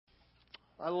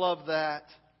I love that.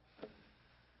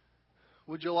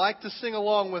 Would you like to sing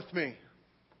along with me?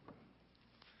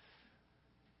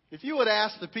 If you would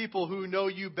ask the people who know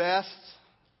you best,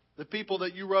 the people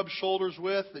that you rub shoulders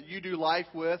with, that you do life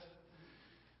with,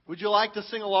 would you like to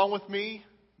sing along with me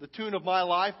the tune of my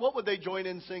life? What would they join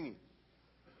in singing?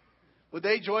 Would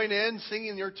they join in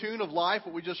singing your tune of life,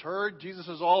 what we just heard, Jesus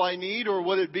is all I need? Or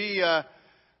would it be, I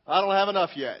don't have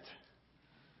enough yet?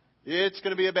 It's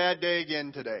going to be a bad day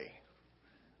again today.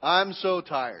 I'm so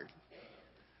tired.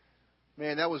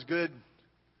 Man, that was good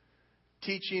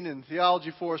teaching and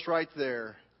theology for us right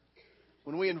there.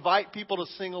 When we invite people to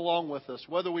sing along with us,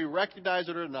 whether we recognize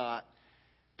it or not,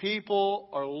 people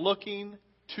are looking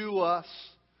to us.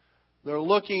 They're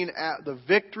looking at the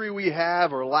victory we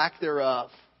have or lack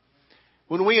thereof.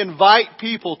 When we invite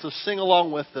people to sing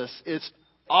along with us, it's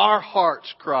our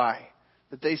heart's cry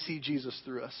that they see Jesus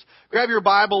through us. Grab your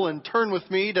Bible and turn with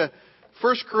me to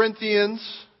 1 Corinthians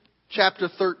chapter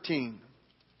 13.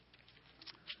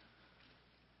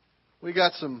 We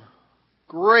got some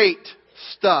great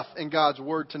stuff in God's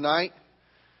Word tonight.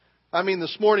 I mean,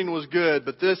 this morning was good,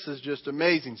 but this is just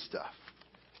amazing stuff.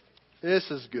 This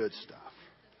is good stuff.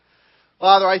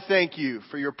 Father, I thank you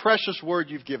for your precious Word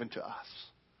you've given to us.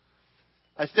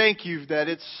 I thank you that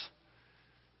it's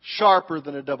sharper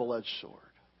than a double-edged sword.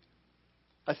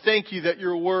 I thank you that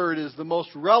your Word is the most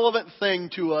relevant thing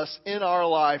to us in our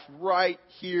life right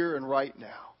here and right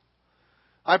now.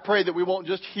 I pray that we won't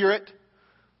just hear it.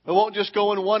 It won't just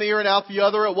go in one ear and out the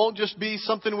other. It won't just be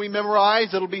something we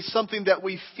memorize. It'll be something that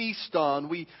we feast on,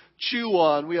 we chew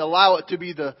on, we allow it to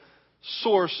be the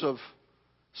source of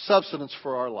substance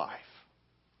for our life.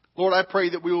 Lord, I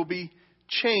pray that we will be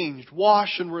changed,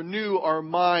 wash and renew our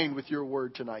mind with your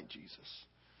word tonight, Jesus.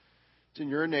 It's in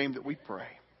your name that we pray.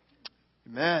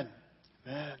 Amen.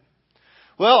 Amen.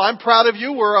 Well, I'm proud of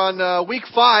you. We're on week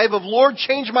 5 of Lord,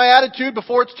 Change My Attitude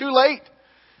Before It's Too Late.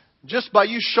 Just by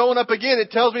you showing up again,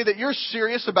 it tells me that you're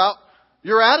serious about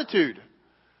your attitude.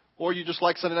 Or you just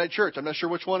like Sunday night church. I'm not sure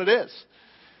which one it is.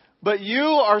 But you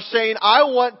are saying, I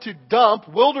want to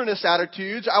dump wilderness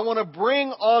attitudes. I want to bring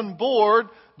on board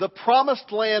the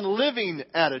promised land living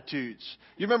attitudes.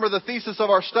 You remember the thesis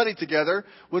of our study together?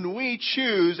 When we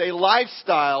choose a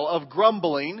lifestyle of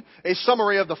grumbling, a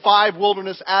summary of the 5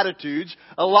 wilderness attitudes,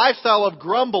 a lifestyle of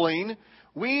grumbling,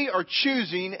 we are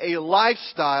choosing a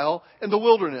lifestyle in the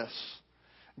wilderness.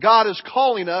 God is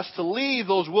calling us to leave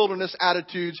those wilderness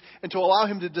attitudes and to allow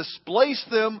Him to displace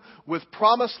them with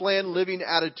promised land living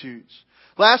attitudes.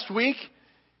 Last week,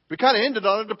 we kind of ended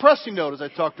on a depressing note as I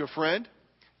talked to a friend.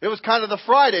 It was kind of the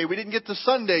Friday. We didn't get to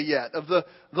Sunday yet of the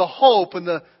hope and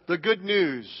the good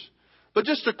news. But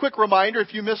just a quick reminder,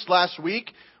 if you missed last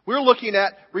week, we're looking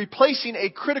at replacing a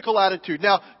critical attitude.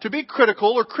 Now, to be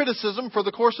critical or criticism for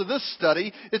the course of this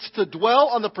study, it's to dwell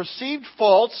on the perceived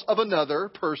faults of another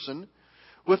person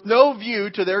with no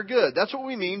view to their good. That's what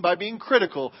we mean by being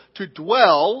critical. To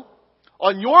dwell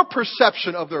on your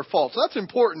perception of their faults. That's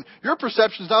important. Your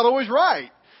perception is not always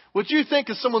right. What you think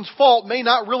is someone's fault may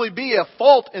not really be a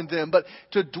fault in them, but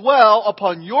to dwell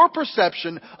upon your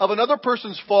perception of another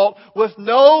person's fault with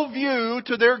no view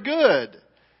to their good.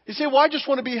 You say, well, I just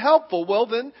want to be helpful. Well,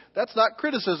 then, that's not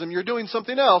criticism. You're doing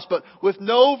something else. But with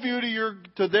no view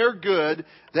to their good,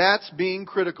 that's being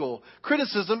critical.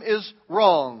 Criticism is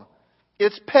wrong.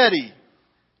 It's petty.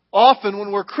 Often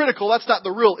when we're critical, that's not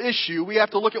the real issue. We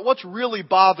have to look at what's really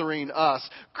bothering us.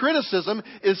 Criticism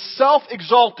is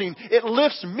self-exalting. It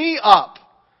lifts me up,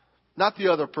 not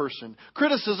the other person.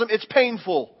 Criticism, it's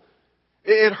painful.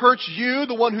 It hurts you,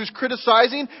 the one who's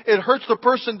criticizing. It hurts the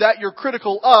person that you're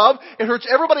critical of. It hurts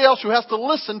everybody else who has to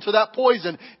listen to that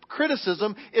poison.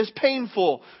 Criticism is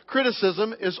painful.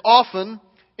 Criticism is often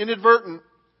inadvertent.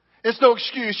 It's no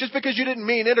excuse. Just because you didn't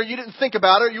mean it or you didn't think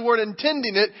about it or you weren't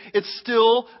intending it, it's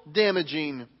still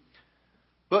damaging.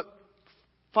 But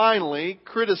finally,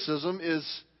 criticism is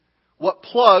what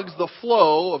plugs the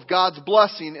flow of God's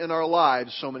blessing in our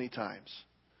lives so many times.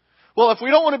 Well, if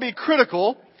we don't want to be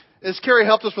critical, as Carrie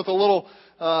helped us with a little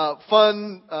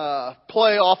fun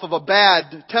play off of a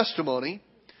bad testimony,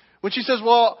 when she says,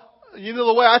 well, you know,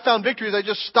 the way I found victory is I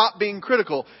just stopped being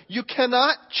critical. You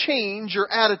cannot change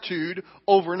your attitude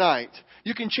overnight.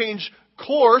 You can change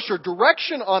course or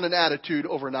direction on an attitude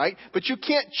overnight, but you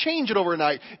can't change it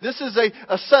overnight. This is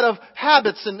a set of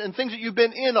habits and things that you've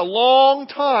been in a long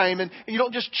time, and you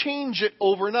don't just change it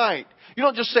overnight. You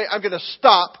don't just say, I'm going to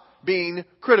stop being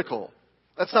critical.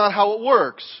 That's not how it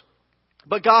works.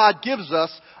 But God gives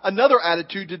us another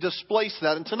attitude to displace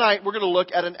that. And tonight we're going to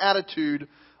look at an attitude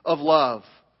of love.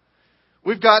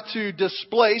 We've got to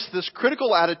displace this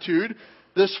critical attitude,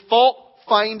 this fault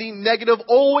fault-finding, negative,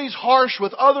 always harsh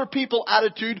with other people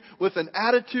attitude with an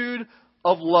attitude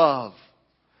of love.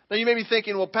 Now you may be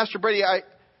thinking, well, Pastor Brady,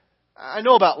 I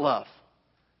know about love.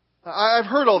 I've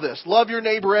heard all this. Love your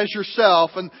neighbor as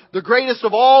yourself, and the greatest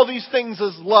of all these things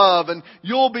is love, and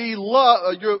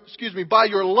by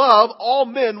your love, all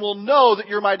men will know that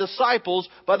you're my disciples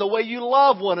by the way you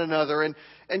love one another,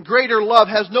 and greater love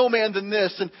has no man than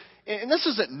this, and this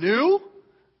isn't new.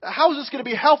 How is this going to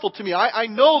be helpful to me? I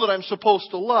know that I'm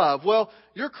supposed to love. Well,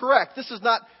 you're correct. This is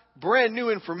not brand new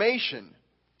information.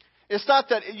 It's not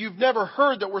that you've never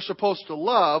heard that we're supposed to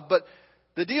love, but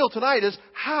the deal tonight is,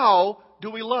 how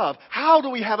do we love? How do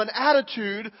we have an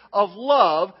attitude of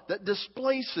love that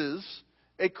displaces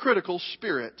a critical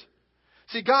spirit?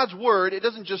 See, God's Word, it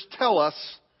doesn't just tell us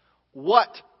what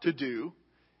to do.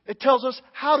 It tells us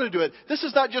how to do it. This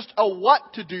is not just a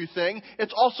what to do thing.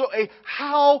 It's also a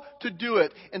how to do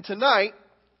it. And tonight,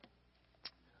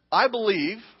 I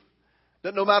believe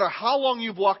that no matter how long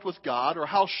you've walked with God or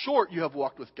how short you have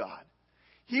walked with God,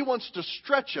 He wants to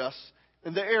stretch us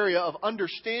in the area of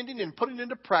understanding and putting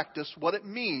into practice what it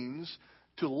means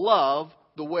to love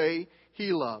the way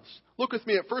He loves. Look with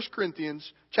me at 1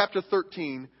 Corinthians chapter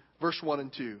 13, verse 1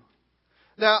 and 2.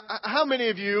 Now, how many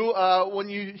of you, when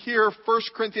you hear 1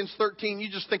 Corinthians 13,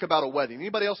 you just think about a wedding?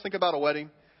 Anybody else think about a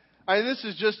wedding? I mean,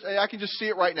 I can just see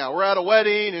it right now. We're at a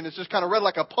wedding, and it's just kind of read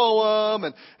like a poem,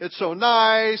 and it's so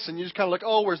nice, and you just kind of like,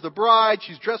 oh, where's the bride?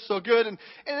 She's dressed so good. And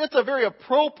it's a very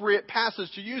appropriate passage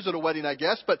to use at a wedding, I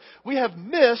guess, but we have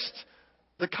missed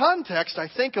the context, I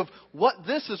think, of what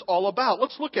this is all about.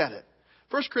 Let's look at it.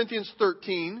 1 Corinthians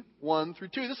 13, 1 through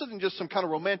 2. This isn't just some kind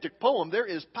of romantic poem. There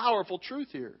is powerful truth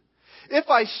here. If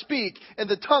I speak in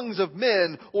the tongues of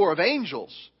men or of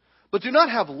angels, but do not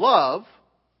have love,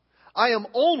 I am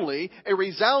only a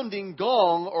resounding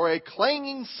gong or a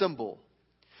clanging cymbal.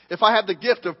 If I have the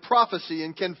gift of prophecy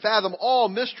and can fathom all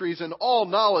mysteries and all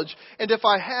knowledge, and if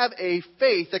I have a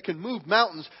faith that can move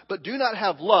mountains, but do not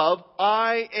have love,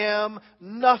 I am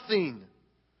nothing.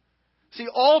 See,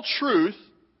 all truth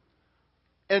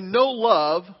and no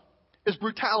love is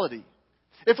brutality.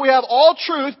 If we have all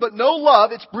truth but no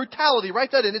love, it's brutality. Write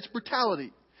that in. It's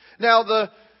brutality. Now, the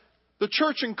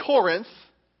church in Corinth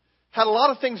had a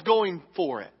lot of things going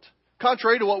for it.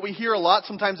 Contrary to what we hear a lot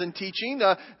sometimes in teaching,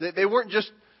 they weren't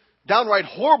just downright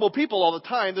horrible people all the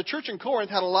time. The church in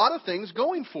Corinth had a lot of things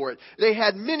going for it. They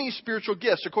had many spiritual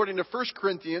gifts, according to 1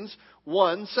 Corinthians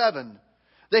 1:7.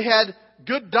 They had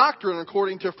good doctrine,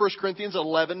 according to 1 Corinthians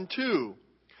 11:2.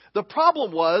 The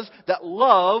problem was that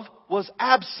love was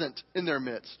absent in their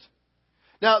midst.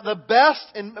 Now, the best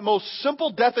and most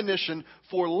simple definition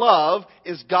for love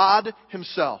is God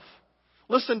Himself.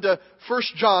 Listen to 1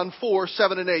 John 4,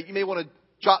 7 and 8. You may want to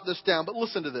jot this down, but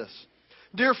listen to this.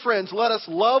 Dear friends, let us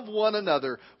love one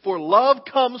another, for love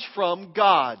comes from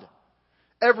God.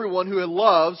 Everyone who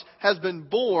loves has been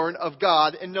born of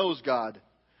God and knows God.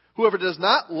 Whoever does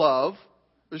not love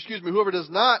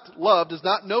does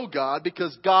not know God,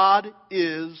 because God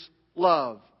is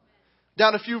love.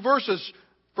 Down a few verses,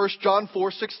 1 John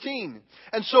 4:16.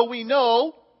 And so we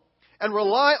know and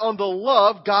rely on the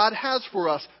love God has for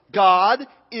us. God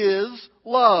is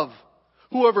love.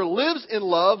 Whoever lives in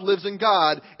love lives in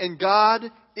God, and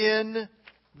God in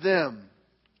them.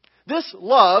 This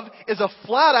love is a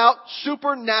flat-out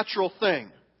supernatural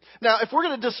thing. Now, if we're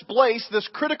going to displace this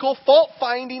critical,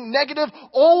 fault-finding, negative,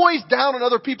 always down on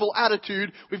other people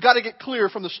attitude, we've got to get clear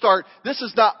from the start. This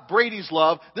is not Brady's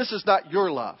love. This is not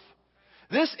your love.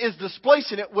 This is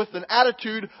displacing it with an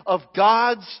attitude of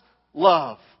God's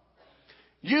love.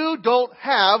 You don't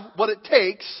have what it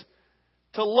takes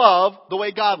to love the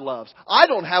way God loves. I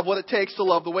don't have what it takes to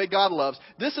love the way God loves.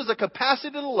 This is a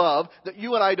capacity to love that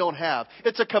you and I don't have.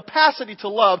 It's a capacity to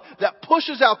love that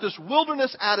pushes out this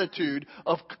wilderness attitude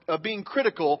of being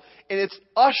critical, and it's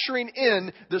ushering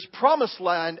in this promised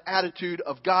land attitude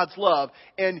of God's love,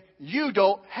 and you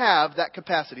don't have that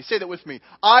capacity. Say that with me.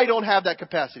 I don't have that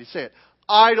capacity. Say it.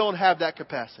 I don't have that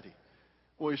capacity.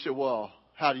 Well, you say, well,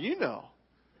 how do you know?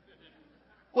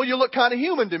 Well, you look kind of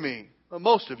human to me. Well,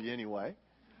 most of you anyway.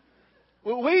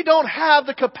 We don't have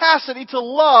the capacity to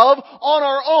love on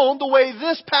our own the way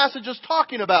this passage is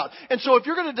talking about. And so if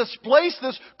you're going to displace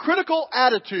this critical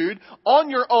attitude on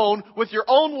your own with your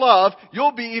own love,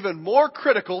 you'll be even more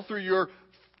critical through your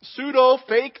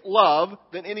pseudo-fake love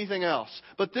than anything else.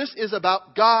 But this is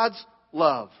about God's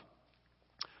love.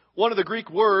 One of the Greek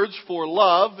words for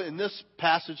love in this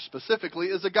passage specifically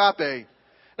is agape.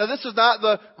 Now, this is not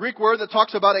the Greek word that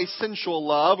talks about a sensual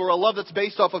love or a love that's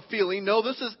based off of feeling. No,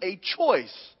 this is a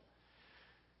choice.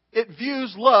 It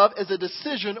views love as a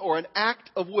decision or an act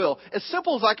of will. As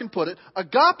simple as I can put it,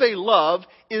 agape love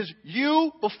is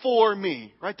you before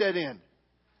me. Write that in.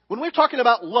 When we're talking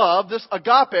about love, this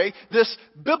agape, this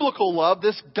biblical love,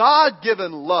 this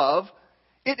God-given love,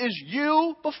 it is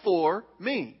you before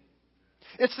me.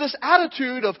 It's this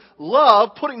attitude of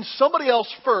love, putting somebody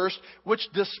else first, which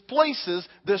displaces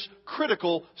this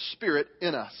critical spirit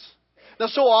in us. Now,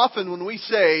 so often when we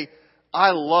say,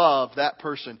 I love that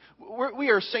person, we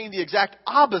are saying the exact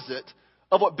opposite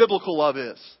of what biblical love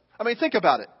is. I mean, think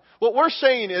about it. What we're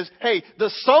saying is, hey, the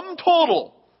sum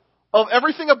total of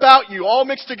everything about you all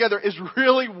mixed together is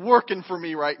really working for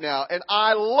me right now. And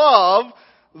I love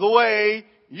the way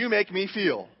you make me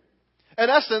feel. In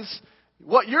essence,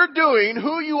 what you're doing,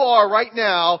 who you are right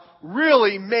now,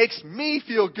 really makes me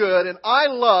feel good. And I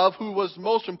love who was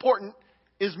most important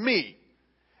is me.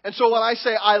 And so when I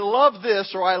say I love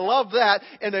this or I love that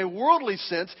in a worldly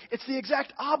sense, it's the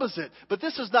exact opposite. But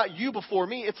this is not you before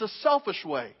me. It's a selfish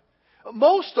way.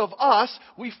 Most of us,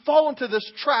 we fall into this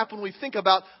trap when we think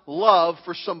about love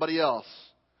for somebody else.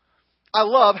 I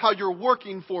love how you're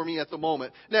working for me at the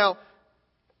moment. Now,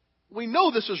 we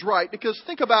know this is right because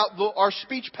think about our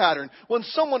speech pattern. When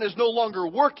someone is no longer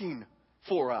working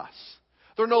for us,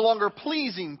 they're no longer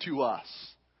pleasing to us,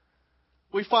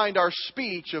 we find our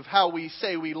speech of how we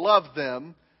say we love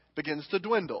them begins to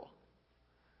dwindle.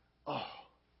 Oh,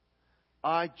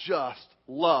 I just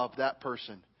love that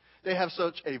person. They have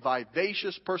such a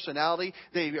vivacious personality.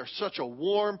 They are such a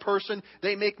warm person.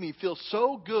 They make me feel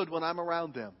so good when I'm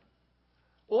around them.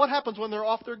 Well, what happens when they're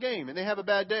off their game and they have a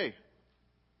bad day?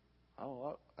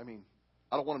 I mean,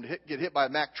 I don't want them to get hit by a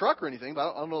Mack truck or anything,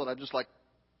 but I don't know that I'm just like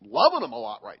loving them a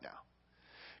lot right now.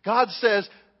 God says,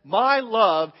 my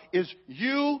love is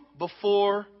you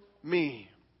before me.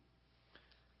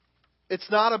 It's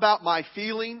not about my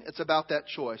feeling. It's about that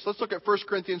choice. Let's look at 1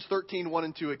 Corinthians 13, 1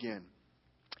 and 2 again.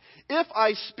 If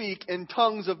I speak in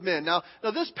tongues of men. Now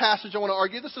this passage, I want to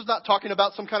argue, this is not talking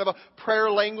about some kind of a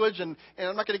prayer language, and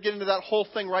I'm not going to get into that whole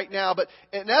thing right now. But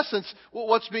in essence,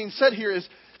 what's being said here is,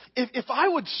 if I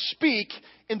would speak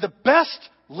in the best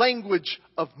language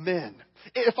of men,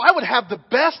 if I would have the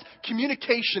best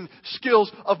communication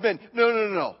skills of men,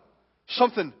 no.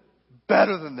 Something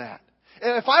better than that.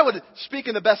 And if I would speak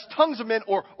in the best tongues of men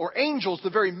or angels, the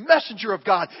very messenger of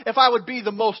God, if I would be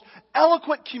the most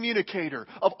eloquent communicator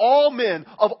of all men,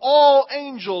 of all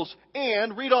angels,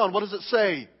 and, read on, what does it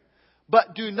say?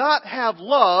 But do not have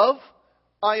love,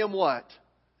 I am what?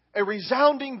 A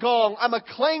resounding gong. I'm a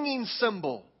clanging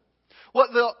cymbal.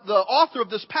 What the author of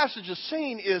this passage is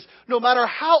saying is, no matter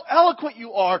how eloquent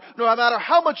you are, no matter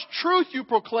how much truth you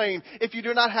proclaim, if you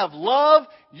do not have love,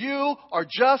 you are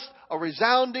just a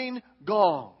resounding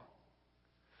gong.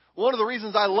 One of the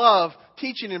reasons I love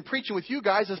teaching and preaching with you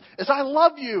guys is I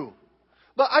love you.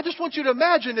 But I just want you to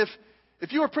imagine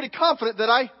if you were pretty confident that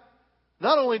I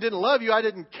not only didn't love you, I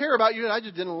didn't care about you, and I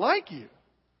just didn't like you.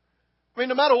 I mean,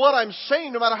 no matter what I'm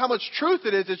saying, no matter how much truth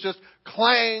it is, it's just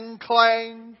clang,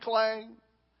 clang, clang.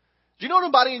 Do you know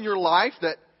anybody in your life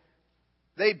that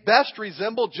they best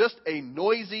resemble just a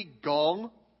noisy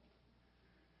gong?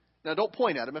 Now, don't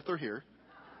point at them if they're here.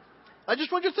 I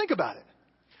just want you to think about it.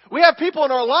 We have people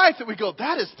in our life that we go,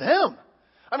 that is them.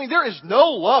 I mean, there is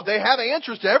no love. They have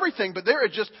answers to everything, but they're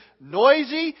just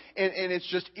noisy and it's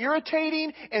just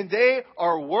irritating, and they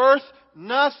are worth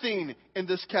nothing in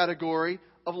this category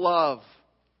of love.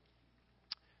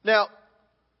 Now,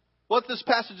 what this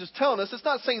passage is telling us, it's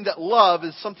not saying that love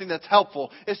is something that's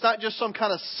helpful. It's not just some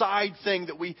kind of side thing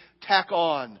that we tack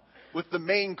on with the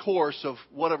main course of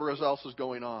whatever else is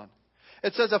going on.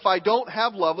 It says, if I don't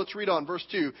have love, let's read on, verse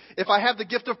 2. If I have the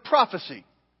gift of prophecy,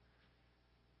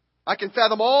 I can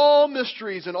fathom all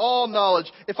mysteries and all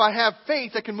knowledge. If I have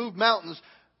faith, I can move mountains.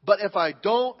 But if I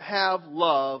don't have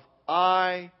love,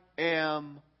 I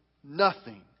am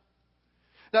nothing.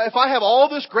 Now, if I have all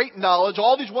this great knowledge,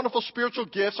 all these wonderful spiritual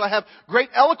gifts, I have great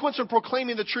eloquence in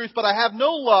proclaiming the truth, but I have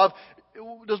no love,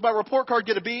 does my report card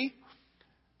get a B?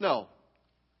 No.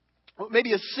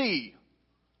 Maybe a C?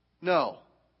 No.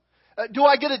 Do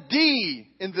I get a D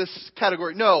in this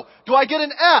category? No. Do I get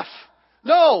an F?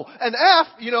 No. An F,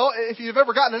 if you've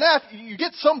ever gotten an F, you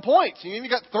get some points. You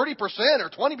got 30% or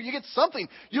 20%, but you get something.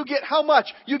 You get how much?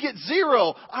 You get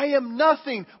 0. I am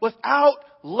nothing. Without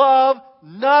love,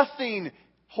 nothing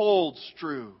holds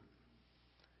true.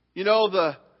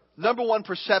 The number one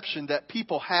perception that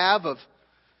people have of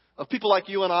people like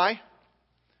you and I,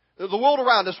 the world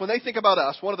around us, when they think about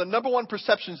us, one of the number one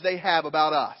perceptions they have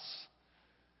about us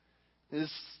is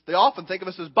they often think of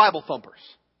us as Bible thumpers.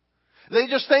 They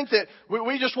just think that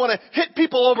we just want to hit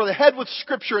people over the head with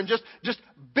Scripture and just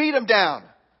beat them down.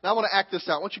 Now I want to act this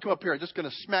out. Why don't you come up here? I'm just going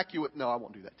to smack you with... No, I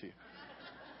won't do that to you.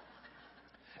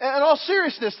 And in all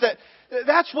seriousness,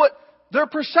 that's what their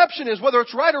perception is. Whether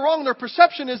it's right or wrong, their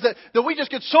perception is that we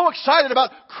just get so excited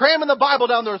about cramming the Bible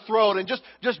down their throat and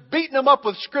just beating them up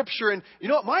with Scripture. And you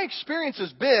know what? My experience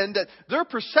has been that their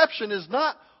perception is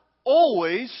not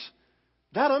always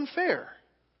that unfair.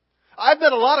 I've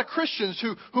met a lot of Christians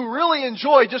who really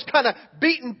enjoy just kind of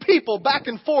beating people back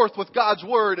and forth with God's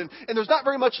Word. And there's not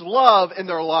very much love in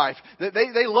their life.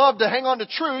 They love to hang on to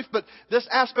truth, but this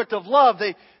aspect of love,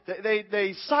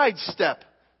 they sidestep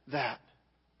that.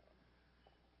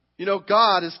 You know,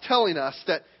 God is telling us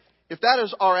that if that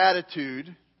is our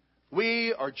attitude,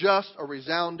 we are just a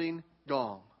resounding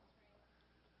gong.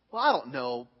 Well, I don't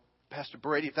know, Pastor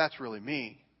Brady, if that's really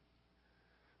me.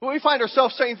 Well, we find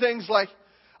ourselves saying things like,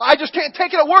 I just can't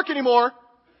take it at work anymore.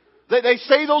 They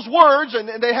say those words and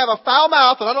they have a foul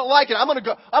mouth and I don't like it. I'm going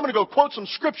to go quote some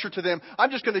Scripture to them. I'm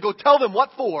just going to go tell them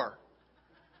what for.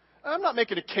 I'm not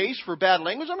making a case for bad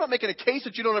language. I'm not making a case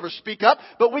that you don't ever speak up.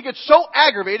 But we get so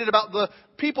aggravated about the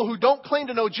people who don't claim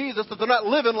to know Jesus that they're not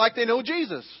living like they know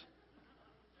Jesus.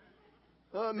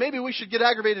 Maybe we should get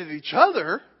aggravated at each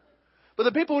other. But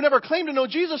the people who never claim to know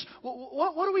Jesus,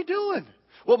 what are we doing?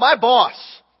 Well, my boss,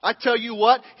 I tell you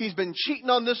what, he's been cheating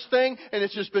on this thing and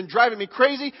it's just been driving me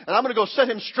crazy and I'm going to go set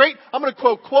him straight. I'm going to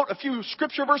quote a few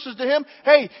Scripture verses to him.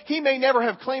 Hey, he may never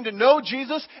have claimed to know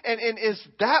Jesus, and is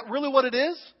that really what it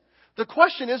is? The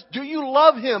question is, do you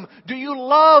love him? Do you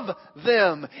love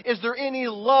them? Is there any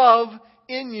love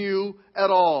in you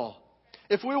at all?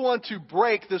 If we want to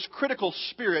break this critical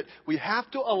spirit, we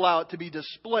have to allow it to be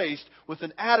displaced with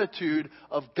an attitude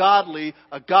of godly,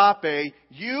 agape,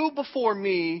 you before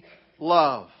me,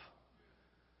 love.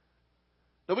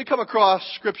 Now we come across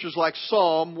scriptures like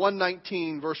Psalm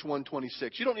 119 verse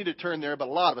 126. You don't need to turn there, but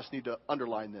a lot of us need to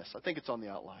underline this. I think it's on the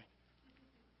outline.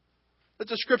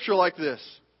 It's a scripture like this.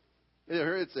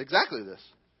 It's exactly this.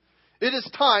 It is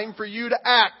time for you to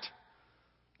act.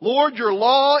 Lord, your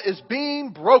law is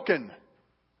being broken.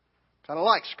 Kind of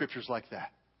like scriptures like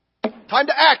that. Time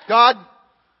to act, God.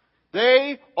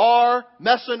 They are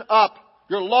messing up.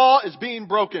 Your law is being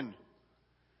broken.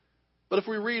 But if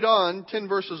we read on 10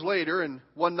 verses later in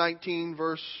 119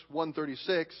 verse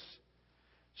 136,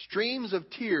 streams of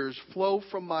tears flow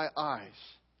from my eyes,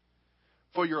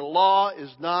 for your law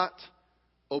is not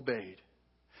obeyed.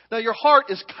 Now your heart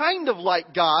is kind of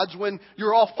like God's when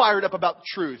you're all fired up about the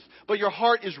truth. But your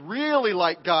heart is really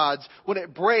like God's when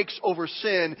it breaks over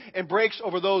sin and breaks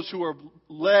over those who are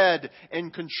led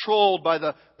and controlled by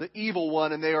the evil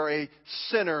one, and they are a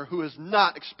sinner who is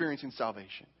not experiencing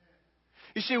salvation.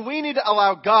 You see, we need to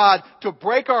allow God to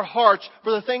break our hearts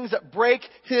for the things that break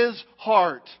His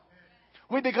heart.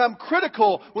 We become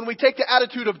critical when we take the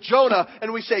attitude of Jonah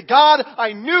and we say, God,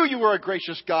 I knew you were a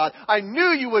gracious God. I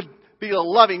knew you would be a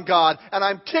loving God, and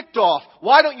I'm ticked off.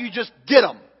 Why don't you just get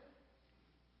them?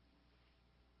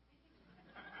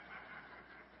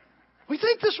 We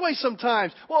think this way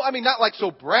sometimes. Well, I mean, not like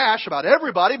so brash about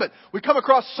everybody, but we come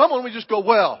across someone, we just go,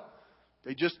 well,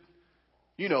 they just,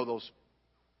 you know, those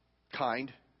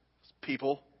kind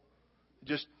people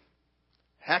just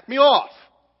hack me off.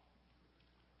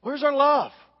 Where's our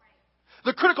love?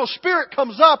 The critical spirit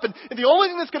comes up, and the only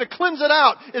thing that's going to cleanse it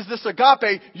out is this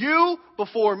agape, you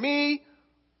before me,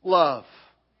 love.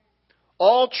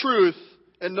 All truth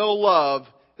and no love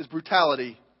is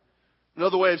brutality.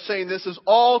 Another way of saying this is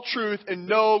all truth and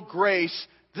no grace.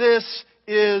 This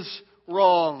is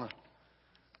wrong.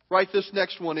 Write this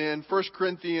next one in. 1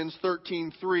 Corinthians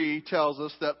 13:3 tells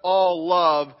us that all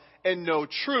love and no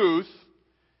truth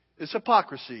is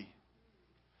hypocrisy.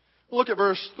 Look at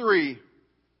verse 3.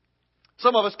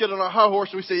 Some of us get on our high horse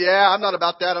and we say, yeah, I'm not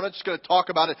about that. I'm not just going to talk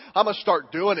about it. I'm going to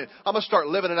start doing it. I'm going to start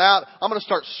living it out. I'm going to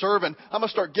start serving. I'm going to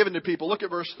start giving to people. Look at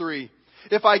verse 3.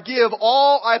 If I give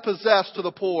all I possess to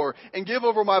the poor and give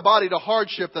over my body to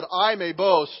hardship that I may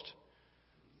boast,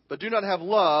 but do not have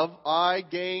love, I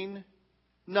gain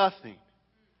nothing.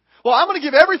 Well, I'm going to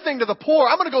give everything to the poor.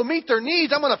 I'm going to go meet their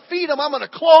needs. I'm going to feed them. I'm going to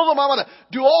clothe them. I'm going to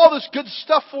do all this good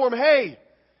stuff for them. Hey,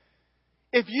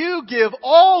 if you give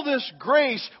all this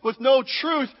grace with no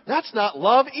truth, that's not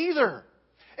love either.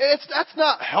 That's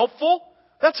not helpful.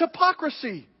 That's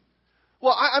hypocrisy.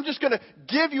 Well, I'm just going to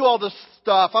give you all this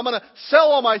stuff. I'm going to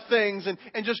sell all my things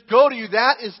and just go to you.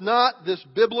 That is not this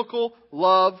biblical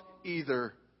love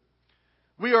either.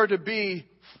 We are to be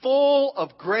full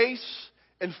of grace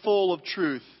and full of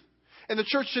truth. In the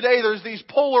church today, there's these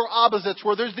polar opposites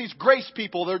where there's these grace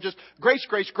people. They're just grace,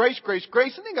 grace, grace, grace,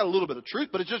 grace. And they got a little bit of truth,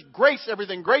 but it's just grace,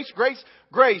 everything. Grace, grace,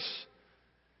 grace.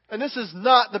 And this is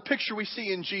not the picture we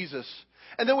see in Jesus.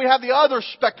 And then we have the other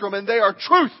spectrum, and they are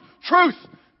truth, truth,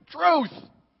 truth.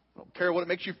 I don't care what it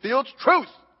makes you feel, it's truth.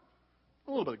 A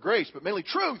little bit of grace, but mainly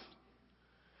truth.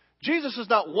 Jesus is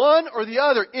not one or the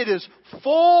other. It is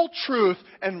full truth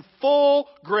and full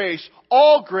grace.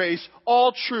 All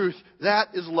truth. That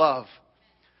is love.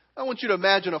 I want you to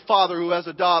imagine a father who has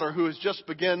a daughter who has just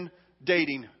begun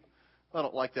dating. I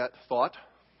don't like that thought.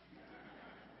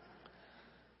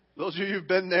 Those of you who've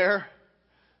been there,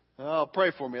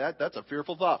 pray for me. That's a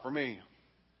fearful thought for me.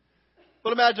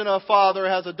 But imagine a father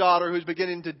has a daughter who's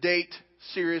beginning to date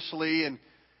seriously, and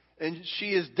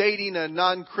she is dating a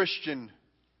non-Christian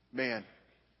man.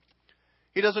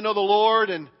 He doesn't know the Lord,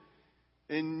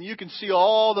 and you can see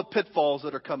all the pitfalls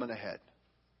that are coming ahead.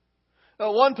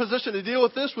 Now, one position to deal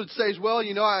with this would say, well,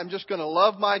 I'm just going to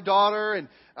love my daughter, and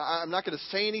I'm not going to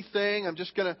say anything. I'm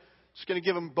just going to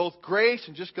give them both grace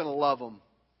and just going to love them.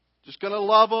 Just going to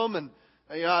love them, and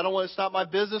I don't want to stop my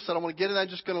business. I don't want to get in. I'm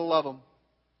just going to love them.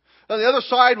 Now, the other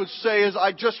side would say is,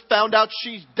 I just found out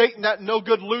she's dating that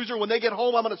no-good loser. When they get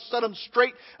home, I'm going to set them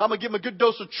straight. I'm going to give them a good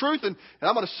dose of truth, and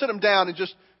I'm going to sit them down and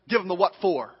just give them the what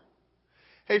for.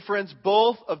 Hey, friends,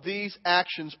 both of these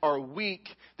actions are weak.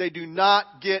 They do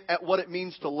not get at what it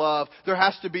means to love. There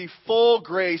has to be full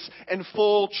grace and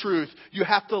full truth. You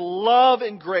have to love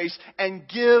in grace and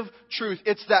give truth.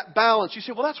 It's that balance. You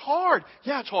say, well, that's hard.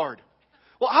 Yeah, it's hard.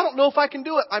 Well, I don't know if I can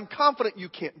do it. I'm confident you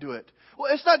can't do it.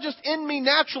 Well, it's not just in me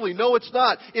naturally. No, it's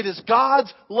not. It is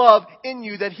God's love in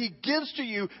you that He gives to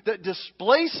you that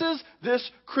displaces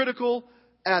this critical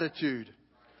attitude.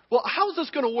 Well, how is this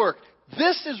going to work?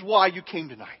 This is why you came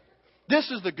tonight.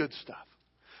 This is the good stuff.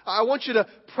 I want you to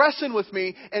press in with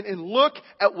me and look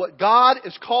at what God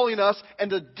is calling us and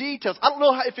the details. I don't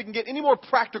know if it can get any more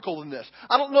practical than this.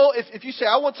 I don't know if you say,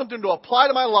 I want something to apply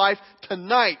to my life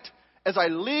tonight as I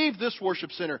leave this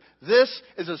worship center. This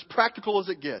is as practical as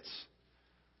it gets.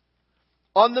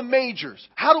 On the majors,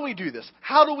 how do we do this?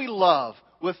 How do we love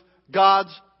with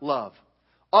God's love?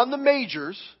 On the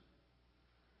majors,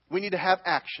 we need to have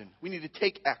action. We need to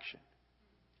take action.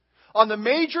 On the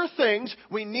major things,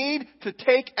 we need to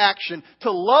take action.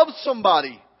 To love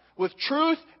somebody with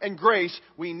truth and grace,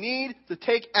 we need to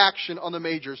take action on the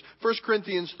majors. 1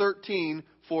 Corinthians 13,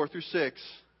 4-6.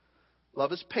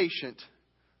 Love is patient.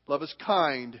 Love is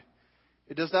kind.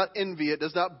 It does not envy. It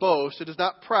does not boast. It is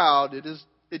not proud.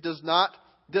 It does not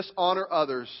dishonor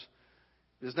others.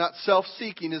 It is not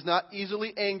self-seeking. It is not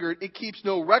easily angered. It keeps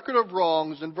no record of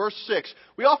wrongs. In verse 6,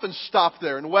 we often stop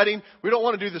there. In a wedding, we don't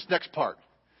want to do this next part.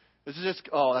 This is just,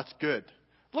 that's good.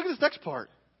 Look at this next part.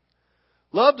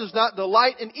 Love does not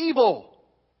delight in evil,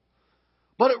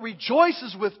 but it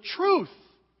rejoices with truth.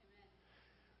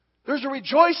 There's a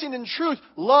rejoicing in truth.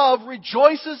 Love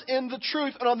rejoices in the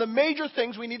truth. And on the major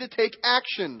things, we need to take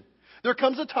action. There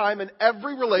comes a time in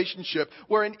every relationship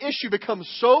where an issue becomes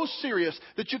so serious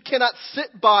that you cannot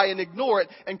sit by and ignore it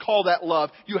and call that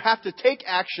love. You have to take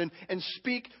action and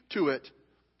speak to it.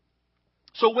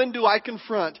 So when do I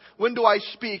confront? When do I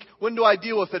speak? When do I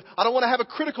deal with it? I don't want to have a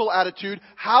critical attitude.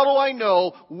 How do I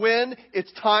know when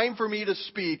it's time for me to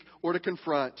speak or to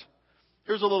confront?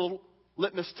 Here's a little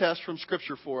litmus test from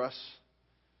Scripture for us.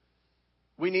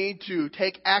 We need to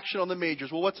take action on the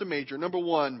majors. Well, what's a major? Number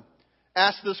one,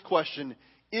 ask this question.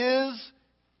 Is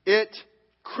it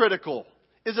critical?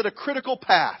 Is it a critical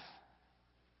path?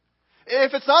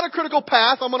 If it's not a critical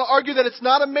path, I'm going to argue that it's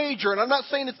not a major. And I'm not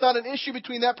saying it's not an issue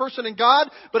between that person and God,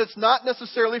 but it's not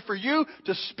necessarily for you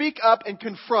to speak up and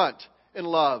confront in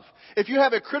love. If you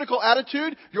have a critical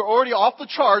attitude, you're already off the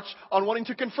charts on wanting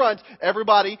to confront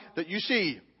everybody that you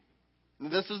see.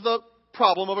 And this is the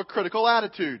problem of a critical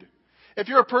attitude. If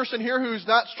you're a person here who's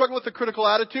not struggling with a critical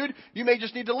attitude, you may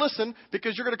just need to listen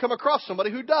because you're going to come across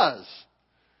somebody who does.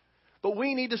 But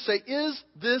we need to say, is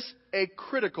this a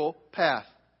critical path?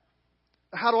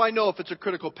 How do I know if it's a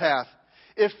critical path?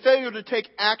 If failure to take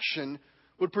action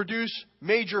would produce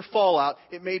major fallout,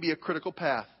 it may be a critical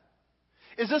path.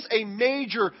 Is this a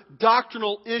major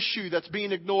doctrinal issue that's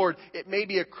being ignored? It may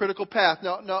be a critical path.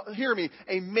 Now, hear me.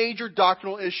 A major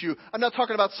doctrinal issue. I'm not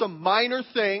talking about some minor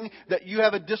thing that you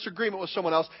have a disagreement with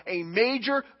someone else. A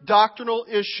major doctrinal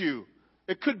issue.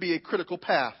 It could be a critical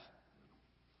path.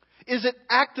 Is it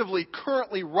actively,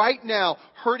 currently, right now,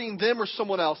 hurting them or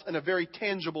someone else in a very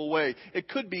tangible way? It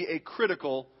could be a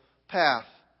critical path.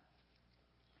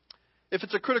 If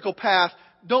it's a critical path,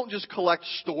 don't just collect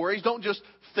stories. Don't just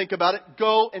think about it.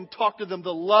 Go and talk to them.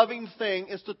 The loving thing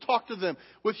is to talk to them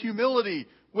with humility,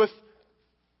 with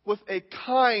a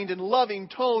kind and loving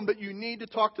tone, but you need to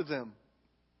talk to them.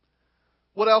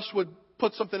 What else would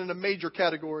put something in a major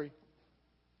category?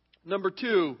 Number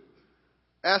two,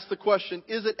 ask the question,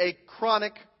 is it a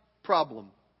chronic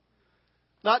problem.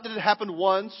 Not did it happen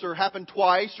once or happen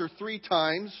twice or 3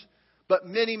 times, but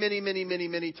many, many, many, many,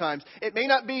 many times. It may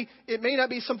not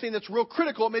be something that's real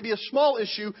critical. It may be a small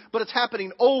issue, but it's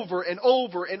happening over and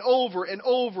over and over and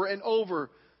over and over.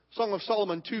 Song of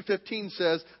Solomon 2:15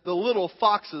 says, "The little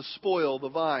foxes spoil the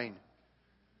vine."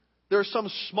 There are some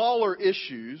smaller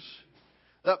issues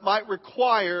that might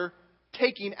require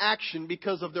taking action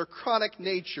because of their chronic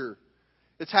nature.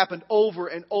 It's happened over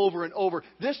and over and over.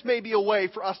 This may be a way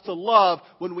for us to love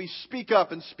when we speak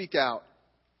up and speak out.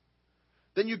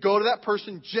 Then you go to that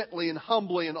person gently and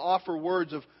humbly and offer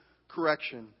words of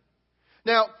correction.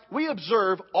 Now, we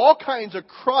observe all kinds of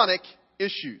chronic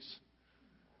issues.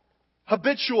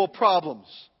 Habitual problems.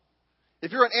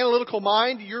 If you're an analytical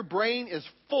mind, your brain is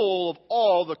full of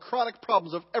all the chronic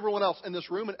problems of everyone else in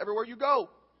this room and everywhere you go.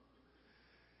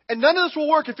 And none of this will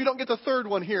work if you don't get the third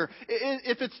one here.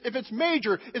 If it's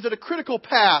major, is it a critical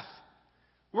path?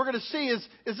 We're going to see, is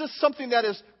this something that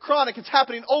is chronic? It's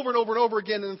happening over and over and over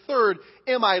again. And third,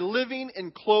 am I living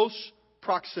in close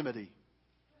proximity?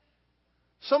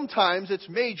 Sometimes it's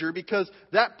major because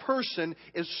that person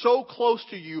is so close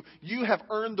to you, you have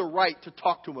earned the right to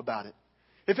talk to them about it.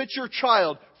 If it's your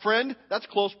child, friend, that's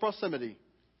close proximity.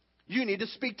 You need to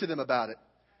speak to them about it.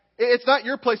 It's not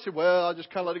your place to, well, I'll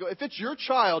just kind of let it go. If it's your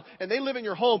child and they live in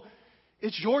your home,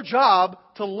 it's your job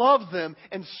to love them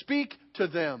and speak to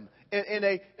them in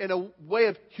a way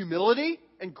of humility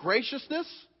and graciousness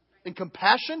and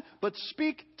compassion, but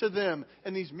speak to them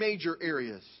in these major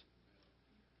areas.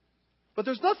 But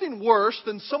there's nothing worse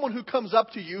than someone who comes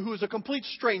up to you who is a complete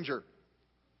stranger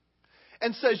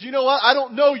and says, you know what, I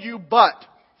don't know you, but...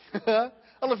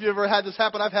 I don't know if you've ever had this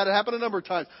happen. I've had it happen a number of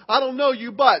times. I don't know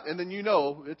you, but... And then you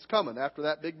know it's coming after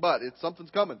that big but.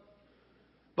 Something's coming.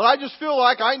 But I just feel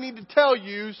like I need to tell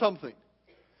you something.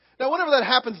 Now, whenever that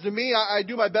happens to me, I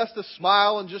do my best to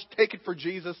smile and just take it for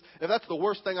Jesus. If that's the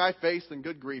worst thing I face, then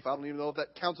good grief. I don't even know if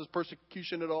that counts as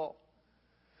persecution at all.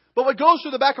 But what goes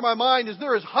through the back of my mind is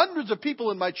there is hundreds of people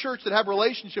in my church that have a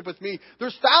relationship with me.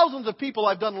 There's thousands of people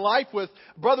I've done life with,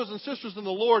 brothers and sisters in the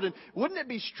Lord. And wouldn't it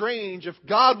be strange if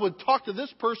God would talk to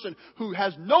this person who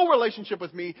has no relationship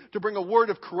with me to bring a word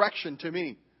of correction to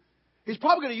me? He's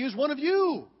probably going to use one of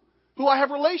you who I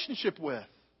have a relationship with.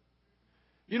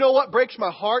 You know what breaks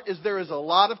my heart is there is a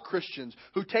lot of Christians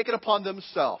who take it upon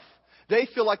themselves. They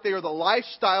feel like they are the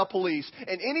lifestyle police.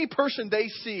 And any person they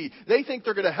see, they think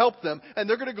they're going to help them. And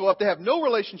they're going to go up. They have no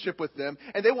relationship with them.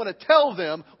 And they want to tell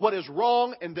them what is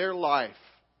wrong in their life.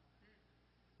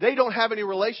 They don't have any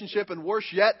relationship. And worse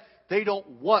yet, they don't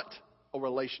want a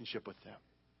relationship with them.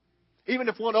 Even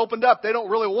if one opened up, they don't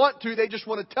really want to. They just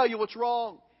want to tell you what's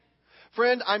wrong.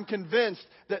 Friend, I'm convinced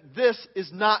that this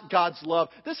is not God's love.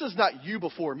 This is not you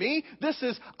before me. This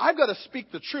is, I've got to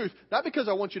speak the truth. Not because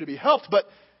I want you to be helped, but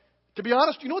to be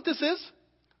honest, you know what this is?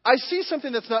 I see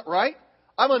something that's not right.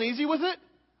 I'm uneasy with it.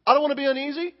 I don't want to be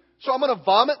uneasy. So I'm going to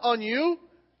vomit on you.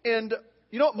 And,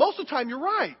 you know, most of the time you're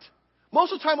right.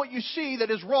 Most of the time what you see that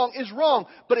is wrong.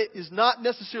 But it is not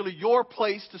necessarily your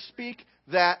place to speak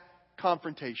that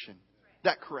confrontation,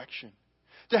 that correction.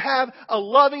 To have a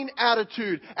loving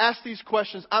attitude. Ask these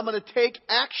questions. I'm going to take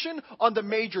action on the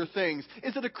major things.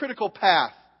 Is it a critical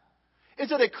path?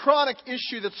 Is it a chronic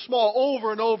issue that's small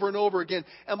over and over and over again?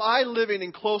 Am I living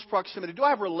in close proximity? Do I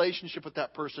have a relationship with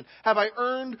that person? Have I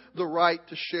earned the right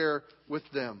to share with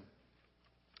them?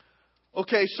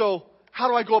 Okay, so how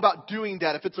do I go about doing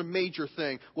that if it's a major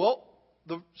thing? Well,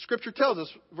 the Scripture tells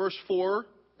us, verse 4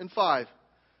 and 5.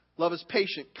 Love is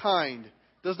patient, kind,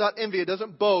 does not envy, it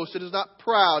doesn't boast, it is not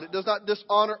proud, it does not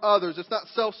dishonor others, it's not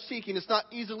self-seeking, it's not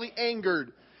easily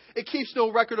angered. It keeps no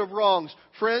record of wrongs.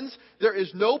 Friends, there is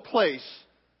no place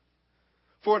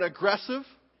for an aggressive,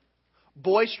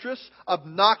 boisterous,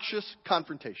 obnoxious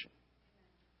confrontation.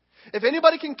 If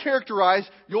anybody can characterize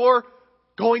your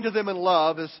going to them in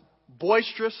love as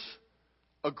boisterous,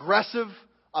 aggressive,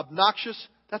 obnoxious,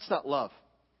 that's not love.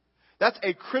 That's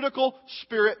a critical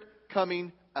spirit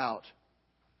coming out.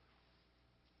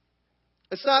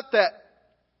 It's not that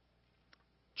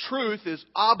truth is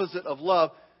opposite of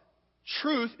love.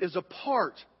 Truth is a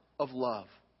part of love.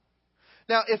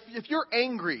 Now, if you're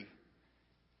angry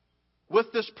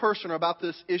with this person or about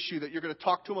this issue that you're going to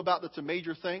talk to them about that's a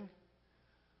major thing,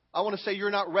 I want to say you're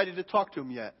not ready to talk to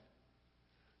them yet.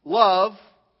 Love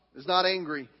is not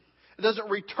angry. It doesn't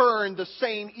return the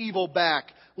same evil back.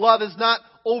 Love is not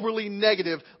overly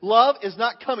negative. Love is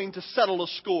not coming to settle a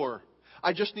score.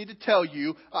 I just need to tell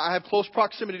you, I have close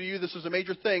proximity to you. This is a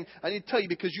major thing. I need to tell you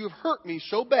because you have hurt me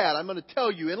so bad. I'm going to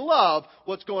tell you in love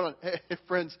what's going on. Hey,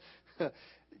 friends,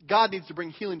 God needs to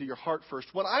bring healing to your heart first.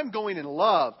 When I'm going in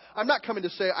love, I'm not coming to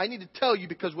say, I need to tell you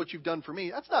because what you've done for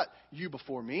me. That's not you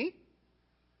before me.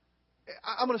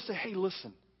 I'm going to say, hey,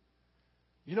 listen,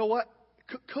 you know what?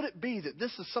 Could it be that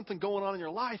this is something going on in your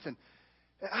life, and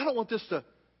I don't want this to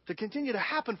continue to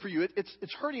happen for you.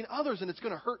 It's hurting others, and it's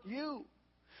going to hurt you.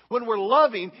 When we're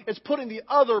loving, it's putting the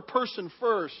other person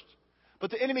first.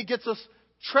 But the enemy gets us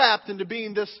trapped into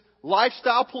being this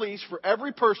lifestyle police for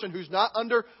every person who's not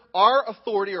under our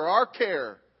authority or our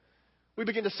care. We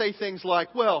begin to say things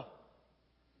like, well,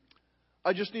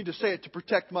 I just need to say it to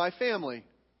protect my family.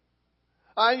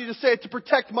 I need to say it to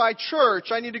protect my church.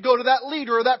 I need to go to that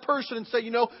leader or that person and say,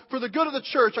 for the good of the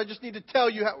church, I just need to tell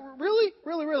you how. Really?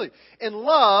 Really, really? In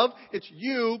love, it's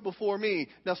you before me.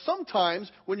 Now, sometimes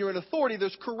when you're in authority,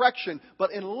 there's correction.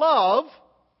 But in love,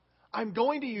 I'm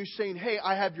going to you saying, hey,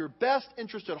 I have your best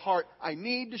interest at heart. I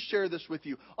need to share this with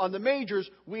you. On the majors,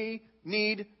 we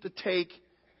need to take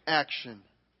action.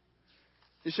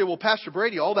 You say, well, Pastor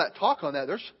Brady, all that talk on that,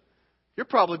 you're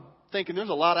probably thinking there's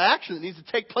a lot of action that needs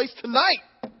to take place tonight.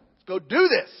 Let's go do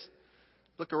this.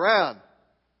 Look around.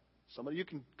 Somebody you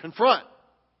can confront.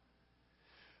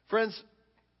 Friends,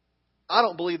 I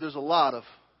don't believe there's a lot of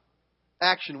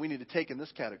action we need to take in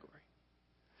this category.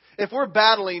 If we're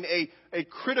battling a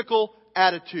critical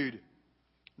attitude,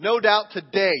 no doubt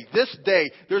today, this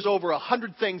day, there's over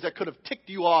 100 things that could have ticked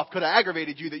you off, could have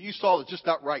aggravated you that you saw that's just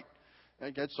not right.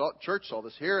 I saw it at church, saw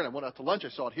this here, and I went out to lunch, I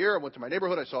saw it here, I went to my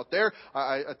neighborhood, I saw it there,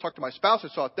 I talked to my spouse,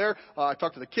 I saw it there, I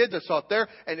talked to the kids, I saw it there,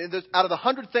 and out of the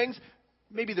 100 things,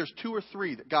 maybe there's 2 or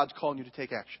 3 that God's calling you to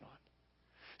take action on.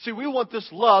 See, we want this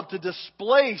love to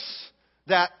displace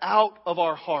that out of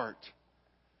our heart.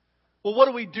 Well, what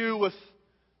do we do with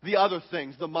the other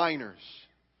things, the minors?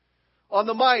 On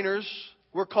the minors,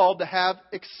 we're called to have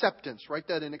acceptance. Write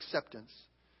that in, acceptance.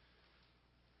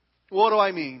 What do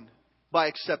I mean by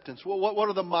acceptance? Well, what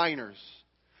are the minors?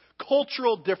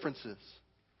 Cultural differences.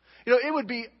 It would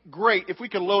be great if we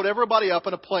could load everybody up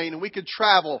in a plane and we could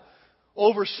travel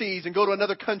overseas and go to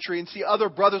another country and see other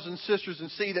brothers and sisters and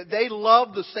see that they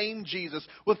love the same Jesus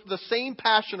with the same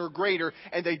passion or greater,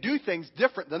 and they do things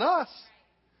different than us.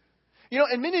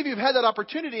 And many of you have had that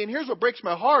opportunity, and here's what breaks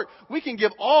my heart. We can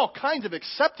give all kinds of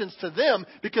acceptance to them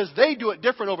because they do it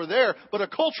different over there, but a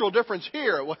cultural difference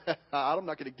here, well, I'm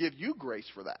not going to give you grace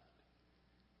for that.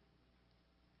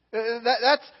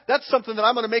 That's something that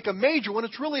I'm going to make a major when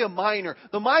it's really a minor.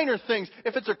 The minor things,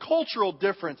 if it's a cultural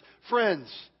difference, friends,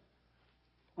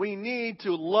 we need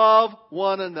to love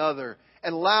one another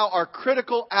and allow our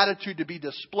critical attitude to be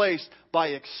displaced by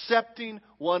accepting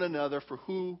one another for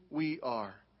who we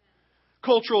are.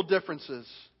 Cultural differences.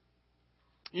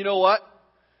 You know what?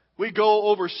 We go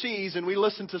overseas and we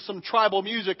listen to some tribal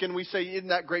music and we say, isn't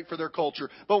that great for their culture?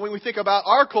 But when we think about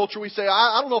our culture, we say,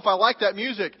 I don't know if I like that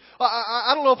music.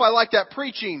 I don't know if I like that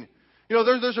preaching.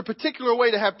 There's a particular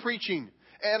way to have preaching.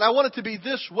 And I want it to be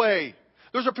this way.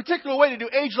 There's a particular way to do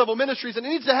age-level ministries and it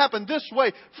needs to happen this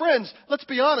way. Friends, let's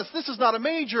be honest. This is not a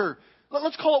major.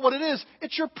 Let's call it what it is.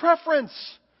 It's your preference.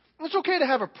 It's okay to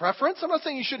have a preference. I'm not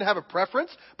saying you shouldn't have a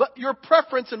preference, but your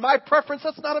preference and my preference,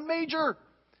 that's not a major.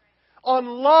 On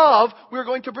love, we're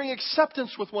going to bring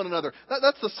acceptance with one another.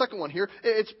 That's the second one here.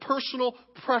 It's personal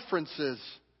preferences.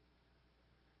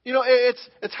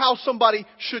 It's how somebody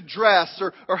should dress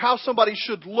or how somebody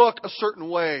should look a certain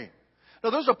way.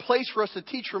 Now, there's a place for us to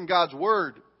teach from God's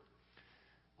Word.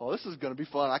 Well, this is going to be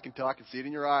fun. I can tell. I can see it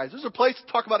in your eyes. There's a place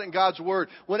to talk about it in God's Word.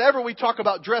 Whenever we talk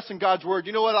about dress in God's Word,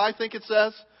 you know what I think it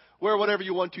says? Wear whatever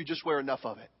you want to, just wear enough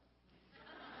of it.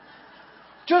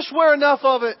 Just wear enough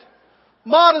of it.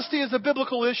 Modesty is a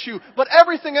biblical issue, but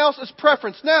everything else is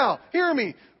preference. Now, hear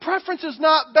me. Preference is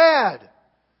not bad.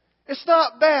 It's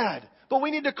not bad. But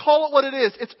we need to call it what it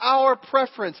is. It's our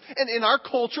preference. And in our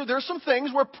culture, there's some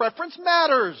things where preference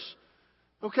matters.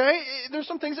 Okay? There's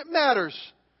some things that matters.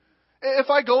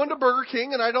 If I go into Burger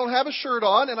King and I don't have a shirt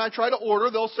on and I try to order,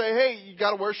 they'll say, hey, you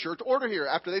got to wear a shirt to order here.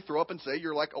 After they throw up and say,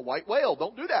 you're like a white whale.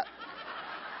 Don't do that.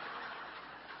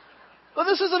 But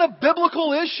this isn't a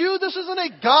biblical issue. This isn't a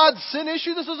God-sin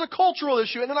issue. This is a cultural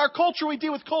issue. And in our culture, we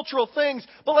deal with cultural things.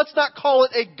 But let's not call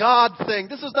it a God thing.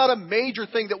 This is not a major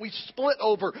thing that we split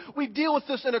over. We deal with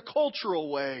this in a cultural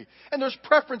way. And there's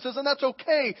preferences, and that's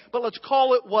okay. But let's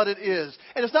call it what it is.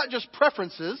 And it's not just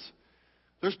preferences.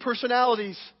 There's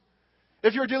personalities.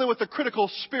 If you're dealing with a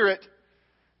critical spirit,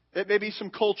 it may be some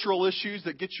cultural issues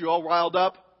that get you all riled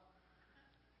up.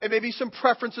 It may be some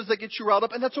preferences that get you riled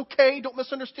up, and that's okay. Don't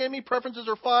misunderstand me. Preferences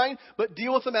are fine, but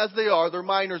deal with them as they are. They're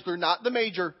minors. They're not the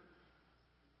major.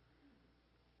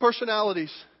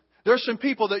 Personalities. There's some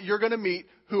people that you're going to meet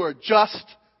who are just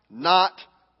not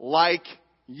like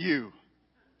you.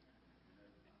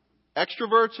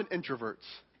 extroverts and introverts.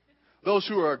 Those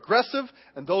who are aggressive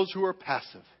and those who are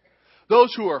passive.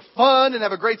 Those who are fun and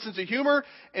have a great sense of humor,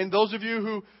 and those of you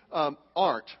who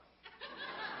aren't.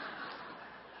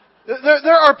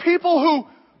 There are people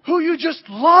who you just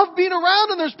love being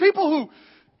around, and there's people who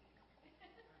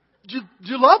you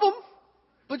love them,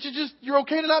 but you're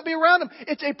okay to not be around them.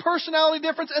 It's a personality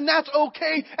difference, and that's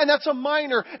okay, and that's a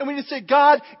minor. And we need to say,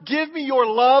 God, give me your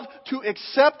love to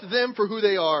accept them for who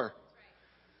they are.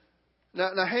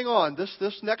 Now hang on.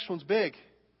 This next one's big.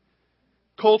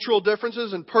 Cultural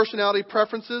differences and personality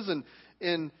preferences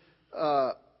and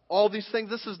all these things.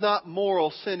 This is not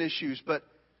moral sin issues, but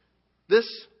this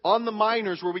on the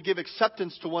minors where we give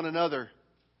acceptance to one another.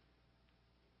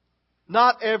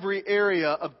 Not every area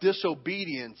of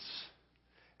disobedience,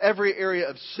 every area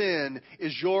of sin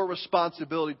is your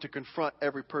responsibility to confront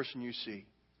every person you see.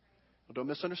 Well, don't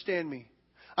misunderstand me.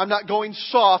 I'm not going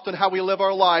soft on how we live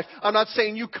our life. I'm not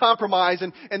saying you compromise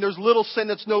and there's little sin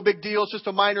that's no big deal. It's just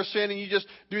a minor sin and you just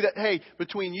do that. Hey,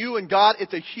 between you and God,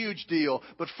 it's a huge deal.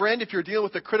 But friend, if you're dealing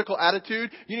with a critical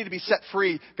attitude, you need to be set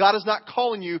free. God is not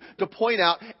calling you to point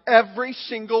out every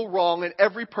single wrong in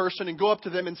every person and go up to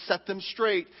them and set them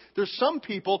straight. There's some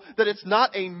people that it's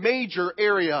not a major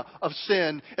area of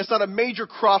sin. It's not a major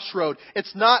crossroad.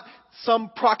 It's not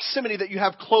some proximity that you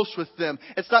have close with them.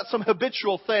 It's not some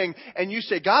habitual thing. And you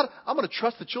say, God, I'm going to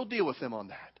trust that you'll deal with them on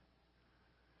that.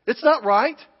 It's not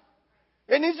right.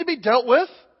 It needs to be dealt with.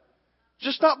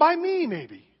 Just not by me,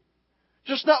 maybe.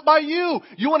 Just not by you.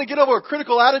 You want to get over a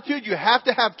critical attitude, you have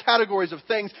to have categories of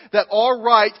things that are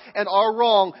right and are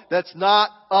wrong. That's not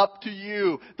up to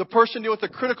you. The person dealing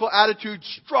with a critical attitude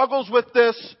struggles with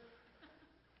this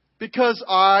because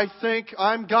I think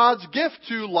I'm God's gift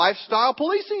to lifestyle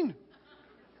policing.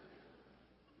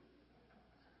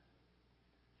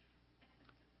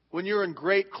 When you're in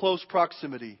great close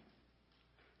proximity,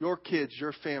 your kids,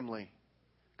 your family,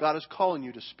 God is calling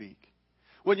you to speak.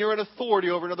 When you're in authority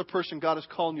over another person, God is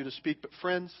calling you to speak. But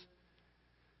friends,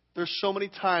 there's so many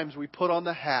times we put on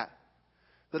the hat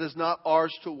that is not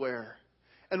ours to wear.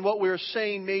 And what we're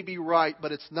saying may be right,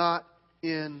 but it's not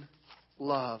in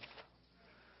love.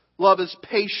 Love is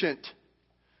patient.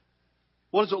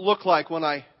 What does it look like when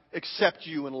I accept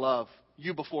you in love?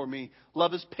 You before me.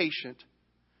 Love is patient.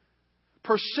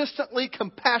 Persistently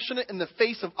compassionate in the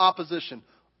face of opposition.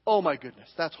 Oh my goodness,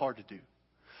 that's hard to do.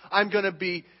 I'm going to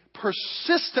be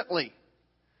persistently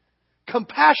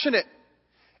compassionate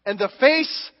in the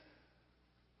face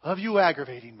of you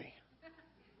aggravating me.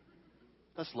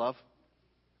 That's love.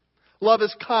 Love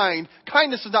is kind.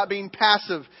 Kindness is not being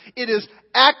passive. It is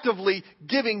actively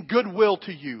giving goodwill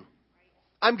to you.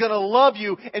 I'm going to love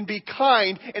you and be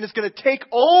kind, and it's going to take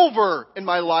over in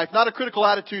my life, not a critical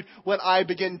attitude, when I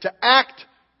begin to act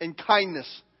in kindness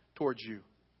towards you.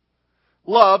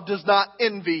 Love does not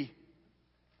envy.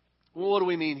 Well, what do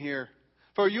we mean here?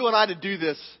 For you and I to do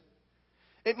this,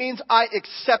 it means I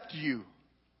accept you,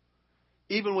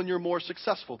 even when you're more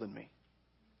successful than me.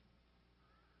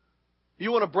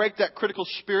 You want to break that critical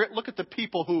spirit? Look at the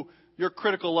people who you're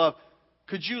critical of.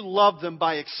 Could you love them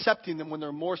by accepting them when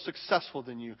they're more successful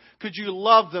than you? Could you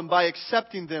love them by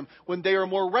accepting them when they are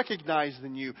more recognized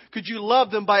than you? Could you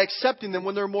love them by accepting them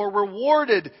when they're more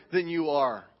rewarded than you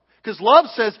are? Because love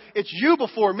says, it's you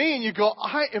before me, and you go,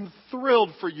 I am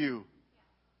thrilled for you.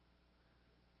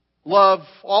 Love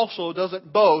also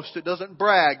doesn't boast. It doesn't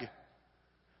brag.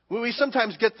 We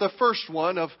sometimes get the first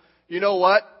one of, you know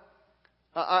what?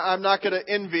 I'm not going to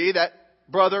envy that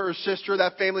brother or sister,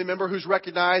 that family member who's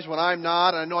recognized when I'm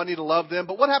not, and I know I need to love them.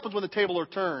 But what happens when the table are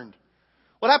turned?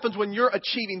 What happens when you're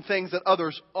achieving things that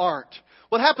others aren't?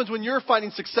 What happens when you're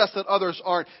finding success that others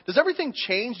aren't? Does everything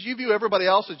change? Do you view everybody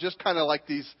else as just kind of like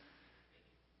these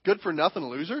good-for-nothing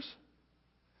losers?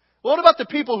 What about the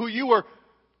people who you were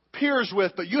peers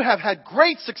with, but you have had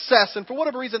great success, and for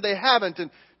whatever reason they haven't,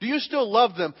 and do you still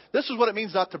love them? This is what it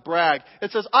means not to brag.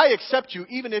 It says, I accept you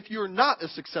even if you're not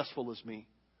as successful as me.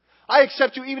 I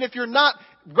accept you even if you're not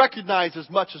recognized as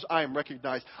much as I am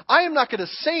recognized. I am not going to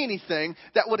say anything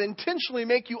that would intentionally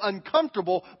make you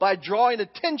uncomfortable by drawing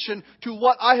attention to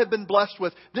what I have been blessed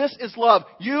with. This is love.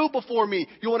 You before me.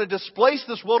 You want to displace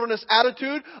this wilderness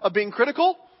attitude of being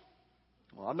critical?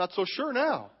 Well, I'm not so sure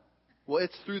now. Well,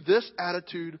 it's through this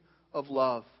attitude of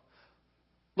love.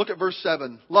 Look at verse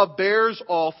 7. Love bears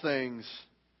all things.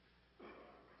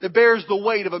 It bears the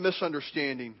weight of a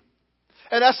misunderstanding.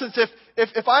 In essence,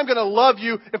 if I'm going to love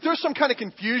you, if there's some kind of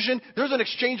confusion, there's an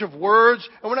exchange of words,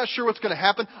 and we're not sure what's going to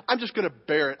happen, I'm just going to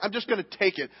bear it. I'm just going to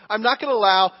take it. I'm not going to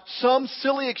allow some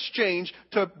silly exchange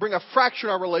to bring a fracture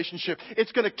in our relationship.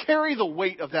 It's going to carry the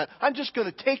weight of that. I'm just going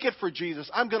to take it for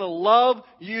Jesus. I'm going to love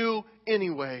you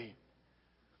anyway.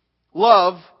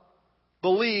 Love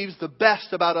believes the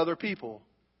best about other people.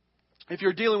 If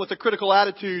you're dealing with a critical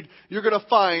attitude, you're going to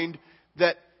find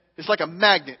that it's like a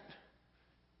magnet.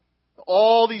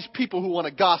 All these people who want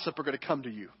to gossip are going to come to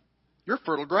you. You're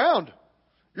fertile ground.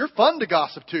 You're fun to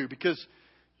gossip to because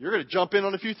you're going to jump in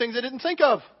on a few things they didn't think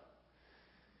of.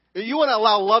 If you want to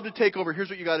allow love to take over, here's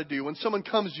what you got to do. When someone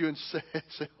comes to you and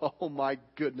say, oh my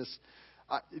goodness,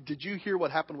 did you hear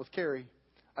what happened with Carrie?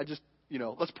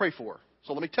 Let's pray for her.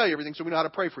 So let me tell you everything so we know how to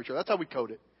pray for each other. That's how we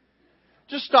code it.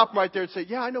 Just stop right there and say,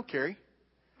 yeah, I know Carrie.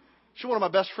 She's one of my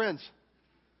best friends.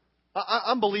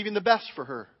 I'm believing the best for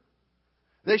her.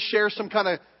 They share some kind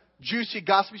of juicy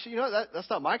gossip. You say, that's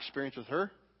not my experience with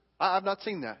her. I've not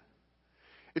seen that.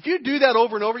 If you do that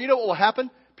over and over, you know what will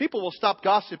happen? People will stop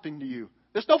gossiping to you.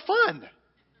 It's no fun.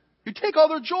 You take all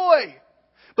their joy.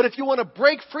 But if you want to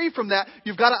break free from that,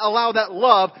 you've got to allow that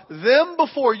love, them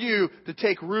before you, to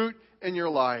take root in your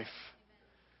life.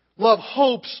 Love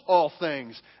hopes all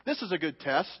things. This is a good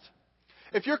test.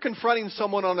 If you're confronting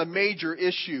someone on a major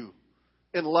issue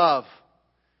in love,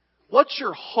 what's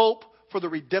your hope for the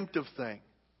redemptive thing?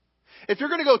 If you're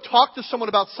going to go talk to someone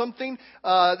about something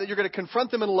that you're going to confront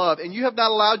them in love, and you have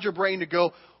not allowed your brain to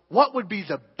go, what would be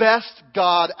the best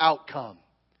God outcome?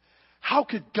 How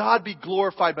could God be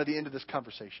glorified by the end of this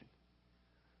conversation?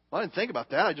 Well, I didn't think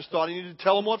about that. I just thought I needed to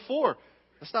tell them what for.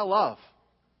 That's not love.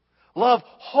 Love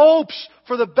hopes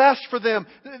for the best for them.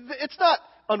 It's not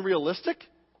unrealistic.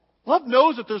 Love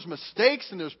knows that there's mistakes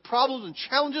and there's problems and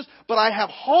challenges, but I have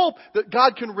hope that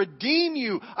God can redeem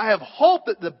you. I have hope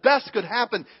that the best could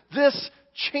happen. This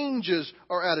changes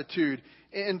our attitude.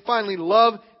 And finally,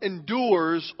 love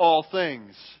endures all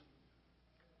things.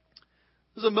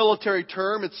 This is a military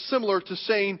term. It's similar to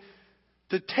saying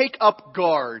to take up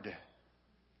guard.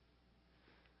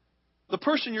 The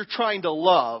person you're trying to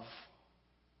love,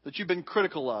 that you've been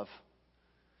critical of,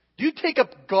 do you take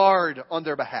up guard on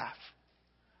their behalf?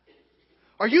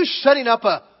 Are you setting up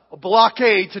a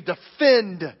blockade to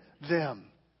defend them?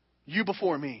 You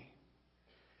before me.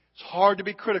 It's hard to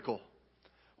be critical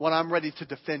when I'm ready to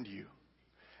defend you.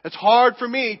 It's hard for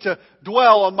me to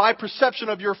dwell on my perception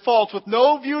of your faults with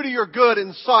no view to your good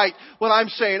in sight when I'm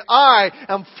saying I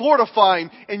am fortifying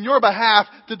in your behalf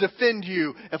to defend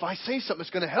you. If I say something,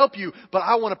 it's going to help you, but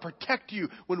I want to protect you.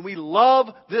 When we love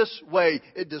this way,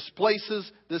 it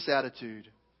displaces this attitude.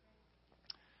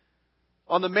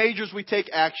 On the majors, we take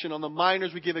action. On the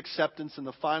minors, we give acceptance. And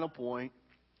the final point,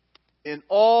 in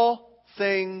all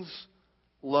things,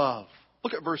 love.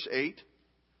 Look at verse 8.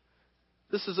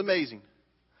 This is amazing.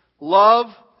 Love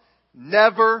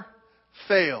never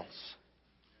fails.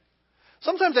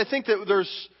 Sometimes I think that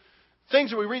there's things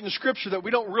that we read in Scripture that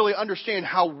we don't really understand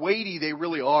how weighty they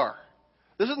really are.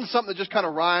 This isn't something that just kind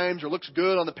of rhymes or looks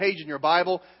good on the page in your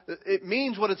Bible. It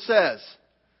means what it says.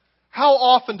 How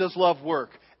often does love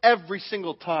work? Every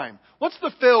single time. What's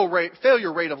the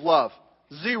failure rate of love?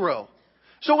 0.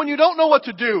 So when you don't know what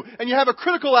to do, and you have a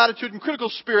critical attitude and critical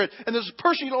spirit, and there's a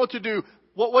person you don't know what to do,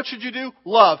 what should you do?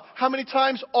 Love. How many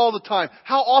times? All the time.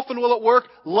 How often will it work?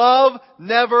 Love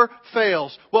never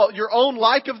fails. Well, your own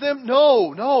like of them?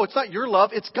 No, it's not your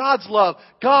love. It's God's love.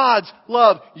 God's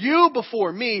love. You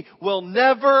before me will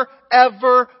never,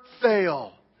 ever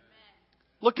fail.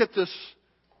 Look at this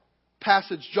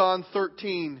passage, John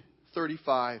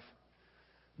 13:35.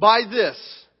 By this,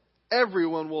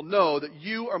 everyone will know that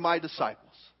you are my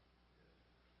disciples.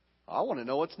 I want to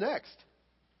know what's next.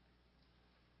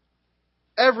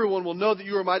 Everyone will know that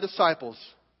you are my disciples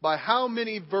by how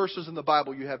many verses in the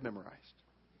Bible you have memorized.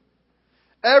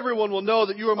 Everyone will know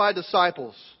that you are my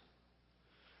disciples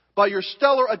by your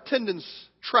stellar attendance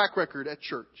track record at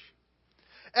church.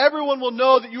 Everyone will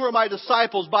know that you are my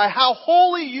disciples by how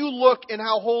holy you look and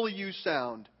how holy you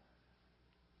sound.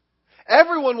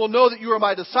 Everyone will know that you are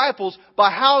my disciples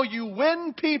by how you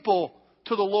win people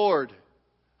to the Lord.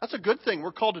 That's a good thing.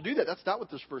 We're called to do that. That's not what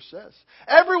this verse says.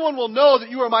 Everyone will know that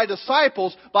you are my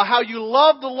disciples by how you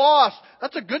love the lost.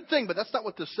 That's a good thing, but that's not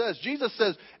what this says. Jesus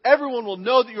says, everyone will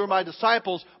know that you are my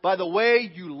disciples by the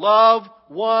way you love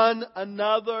one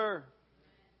another.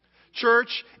 Church,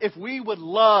 if we would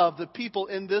love the people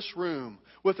in this room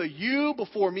with a you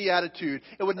before me attitude,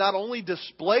 it would not only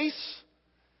displace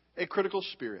a critical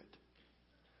spirit,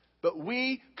 but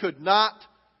we could not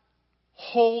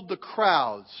hold the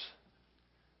crowds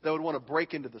that would want to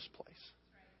break into this place.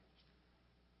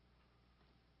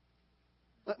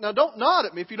 Now, don't nod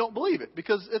at me if you don't believe it,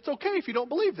 because it's okay if you don't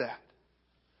believe that.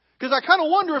 Because I kind of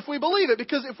wonder if we believe it,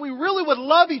 because if we really would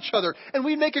love each other and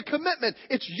we make a commitment,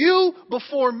 it's you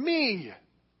before me.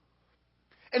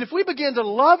 And if we begin to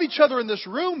love each other in this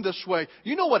room this way,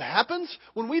 you know what happens?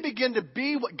 When we begin to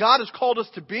be what God has called us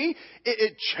to be,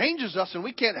 it changes us and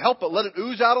we can't help but let it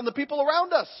ooze out on the people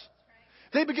around us.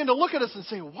 They begin to look at us and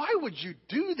say, why would you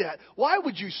do that? Why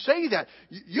would you say that?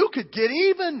 You could get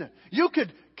even. You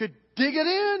could dig it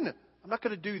in. I'm not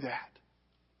going to do that.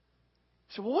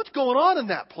 So, well, what's going on in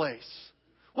that place?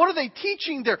 What are they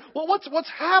teaching there? Well,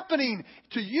 what's happening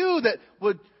to you that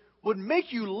would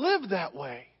make you live that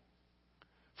way?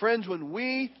 Friends, when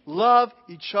we love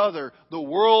each other, the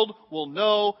world will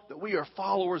know that we are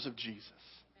followers of Jesus.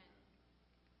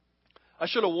 I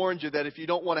should have warned you that if you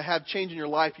don't want to have change in your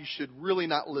life, you should really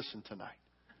not listen tonight.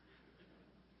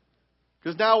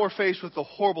 Because now we're faced with a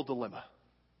horrible dilemma.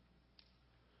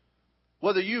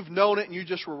 Whether you've known it and you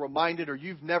just were reminded or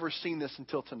you've never seen this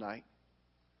until tonight,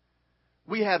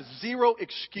 we have zero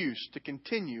excuse to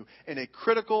continue in a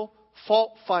critical,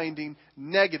 fault-finding,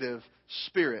 negative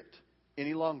spirit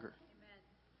any longer.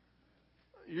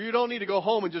 Amen. You don't need to go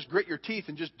home and just grit your teeth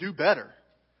and just do better.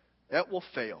 That will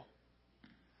fail.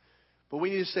 But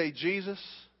we need to say, Jesus,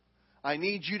 I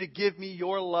need you to give me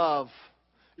your love,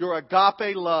 your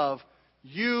agape love,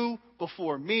 you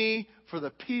before me, for the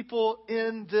people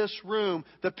in this room,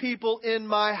 the people in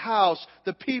my house,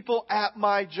 the people at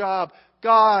my job.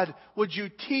 God, would you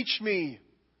teach me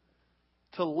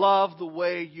to love the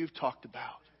way you've talked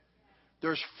about?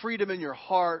 There's freedom in your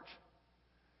heart,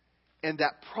 and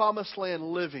that promised land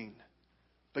living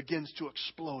begins to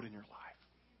explode in your life.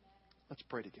 Let's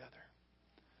pray together.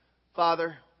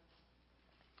 Father,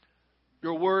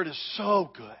 your word is so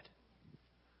good.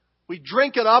 We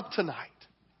drink it up tonight.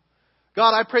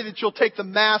 God, I pray that you'll take the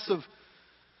massive,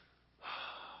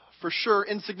 for sure,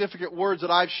 insignificant words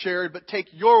that I've shared, but take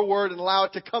your word and allow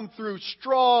it to come through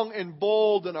strong and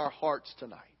bold in our hearts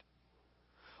tonight.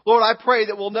 Lord, I pray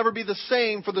that we'll never be the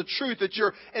same for the truth that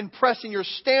you're impressing, you're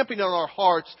stamping on our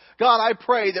hearts. God, I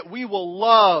pray that we will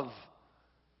love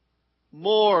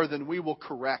more than we will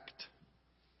correct.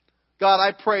 God,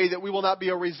 I pray that we will not be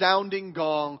a resounding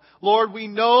gong. Lord, we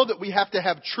know that we have to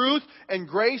have truth and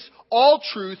grace,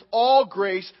 all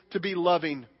grace to be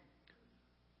loving.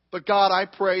 But God, I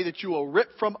pray that you will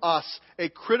rip from us a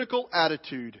critical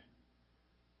attitude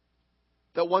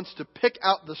that wants to pick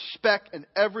out the speck in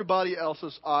everybody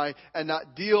else's eye and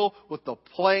not deal with the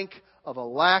plank of a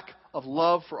lack of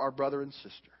love for our brother and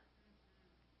sister.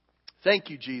 Thank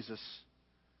you, Jesus,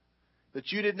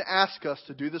 that you didn't ask us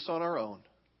to do this on our own.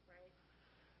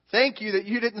 Thank you that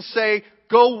you didn't say,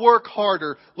 go work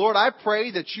harder. Lord, I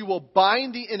pray that you will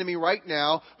bind the enemy right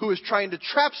now who is trying to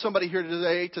trap somebody here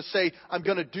today to say, I'm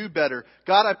going to do better.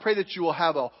 God, I pray that you will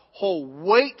have a whole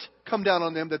weight come down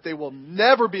on them that they will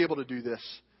never be able to do this.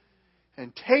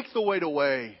 And take the weight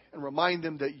away and remind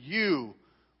them that you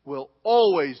will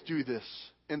always do this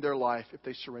in their life if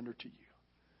they surrender to you.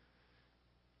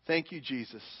 Thank you,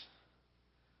 Jesus,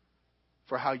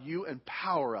 for how you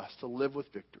empower us to live with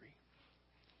victory.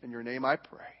 In your name I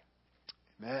pray.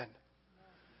 Amen.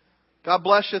 God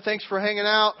bless you. Thanks for hanging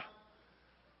out.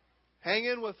 Hang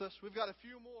in with us. We've got a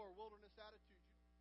few more.